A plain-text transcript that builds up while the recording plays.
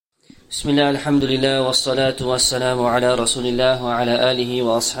Bismillah, alhamdulillah, wassalatu wassalamu ala rasulillah wa ala alihi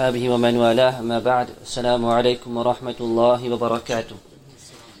wa ashabihi wa man walah, amma ba'd. Assalamu alaikum wa rahmatullahi wa barakatuh.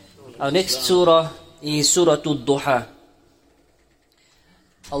 Our next surah is Surah Duha.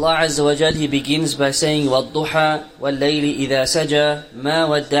 Allah Azza wa Jal, He begins by saying, وَالضُّحَى وَاللَّيْلِ إِذَا سَجَى مَا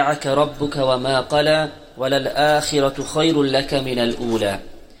وَدَّعَكَ رَبُّكَ وَمَا قَلَى وَلَلْآخِرَةُ خَيْرٌ لَكَ مِنَ الْأُولَى.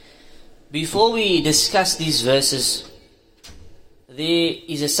 Before we discuss these verses, there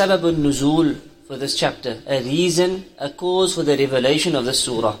is a sabab al-nuzul for this chapter, a reason, a cause for the revelation of the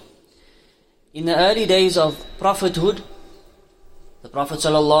surah. In the early days of prophethood, the Prophet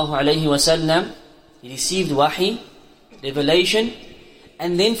ﷺ, he received wahi, revelation,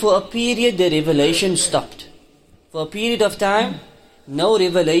 and then for a period the revelation stopped. For a period of time, no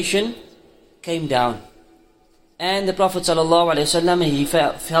revelation came down. And the Prophet ﷺ, he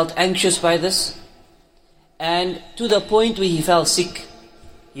felt anxious by this, and to the point where he fell sick.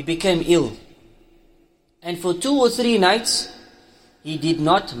 He became ill. And for 2 or 3 nights, he did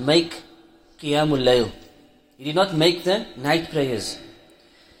not make Qiyamul Layl. He did not make the night prayers.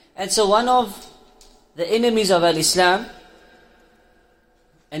 And so one of the enemies of Al-Islam,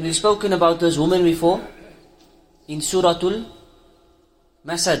 and we've spoken about this woman before, in Surah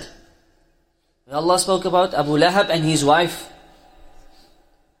Masad, where Allah spoke about Abu Lahab and his wife,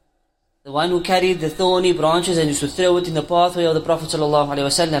 the one who carried the thorny branches and used to throw it in the pathway of the Prophet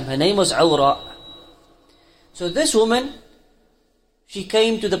ﷺ. Her name was Awra. So this woman, she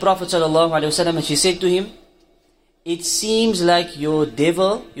came to the Prophet ﷺ and she said to him, "It seems like your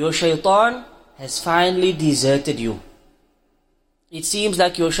devil, your shaitan, has finally deserted you. It seems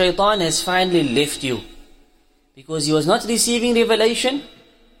like your shaitan has finally left you. Because he was not receiving revelation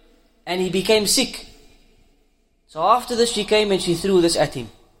and he became sick." So after this she came and she threw this at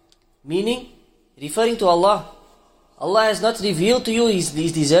him. Meaning, referring to Allah. Allah has not revealed to you, He's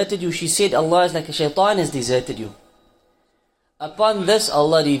deserted you. She said Allah is like a shaitan has deserted you. Upon this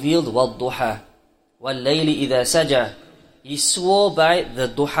Allah revealed, وَالضُّحَى وَاللَّيْلِ إِذَا سَجَى. He swore by the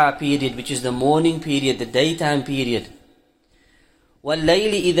duha period, which is the morning period, the daytime period.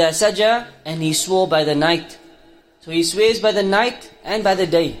 وَاللَّيْلِ إِذَا سَجَى, and he swore by the night. So he swears by the night and by the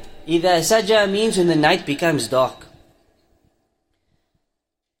day. إِذَا سَجَى means when the night becomes dark.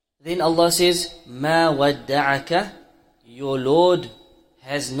 Then Allah says, مَا وَدَّعَكَ, your Lord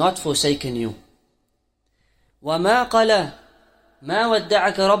has not forsaken you. وَمَا قَلَى, مَا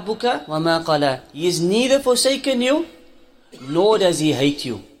وَدَّعَكَ رَبُّكَ وَمَا قَلَى. He is neither forsaken you, nor does He hate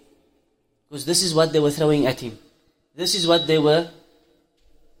you. Because this is what they were throwing at Him. This is what they were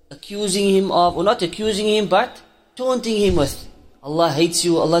accusing Him of, or not accusing Him, but taunting Him with. Allah hates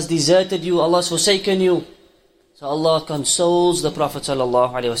you, Allah's deserted you, Allah's forsaken you. So Allah consoles the Prophet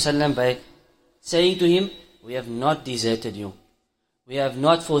ﷺ by saying to him, "We have not deserted you. We have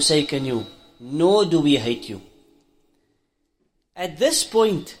not forsaken you, nor do we hate you." At this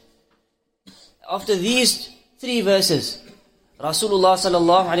point, after these 3 verses, Rasulullah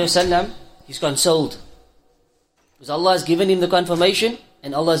ﷺ is consoled. Because Allah has given him the confirmation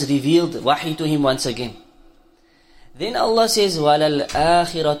and Allah has revealed wahi to him once again. Then Allah says,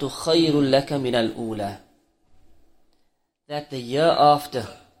 وَلَلْآخِرَةُ خَيْرٌ لَكَ مِنَ الْأُولَى. That the year after,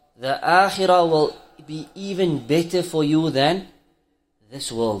 the akhirah will be even better for you than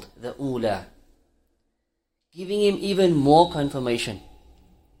this world, the ula. Giving him even more confirmation.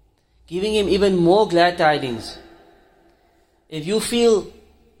 Giving him even more glad tidings. If you feel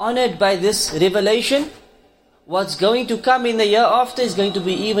honored by this revelation, what's going to come in the year after is going to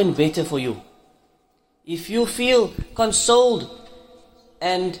be even better for you. If you feel consoled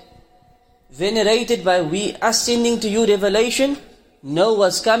and venerated by us sending to you revelation, know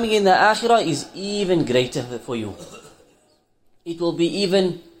what's coming in the akhirah is even greater for you. It will be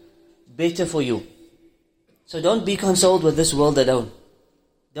even better for you. So don't be consoled with this world alone.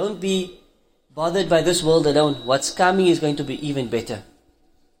 Don't be bothered by this world alone. What's coming is going to be even better.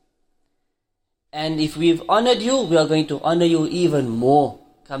 And if we've honored you, we are going to honor you even more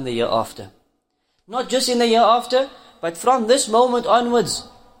come the year after. Not just in the year after, but from this moment onwards,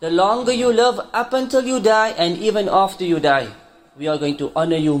 the longer you live up until you die and even after you die, we are going to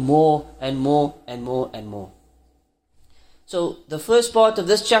honor you more and more and more and more. So the first part of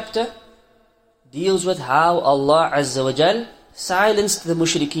this chapter deals with how Allah Azza wa Jal silenced the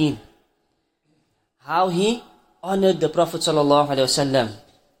mushrikeen. How He honored the Prophet ﷺ,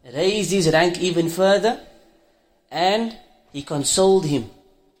 raised his rank even further, and He consoled him.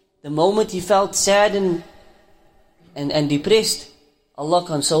 The moment he felt sad and depressed, Allah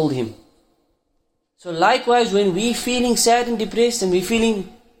consoled him. So likewise, when we're feeling sad and depressed and we're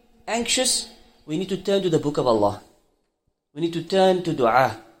feeling anxious, we need to turn to the book of Allah. We need to turn to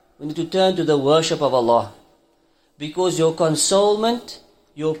dua. We need to turn to the worship of Allah. Because your consolement,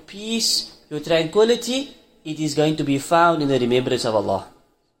 your peace, your tranquility, it is going to be found in the remembrance of Allah.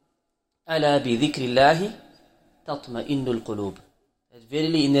 Ala bi dhikrillahi tatma'innul qulub.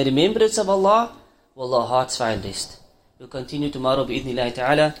 Verily in the remembrance of Allah, will our hearts find rest. We'll continue tomorrow bi'idhnillahi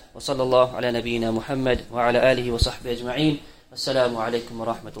ta'ala. Wa sallallahu ala nabiyyina Muhammad wa ala alihi wa sahbihi ajma'in. Assalamu alaikum wa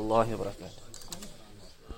rahmatullahi wa barakatuh.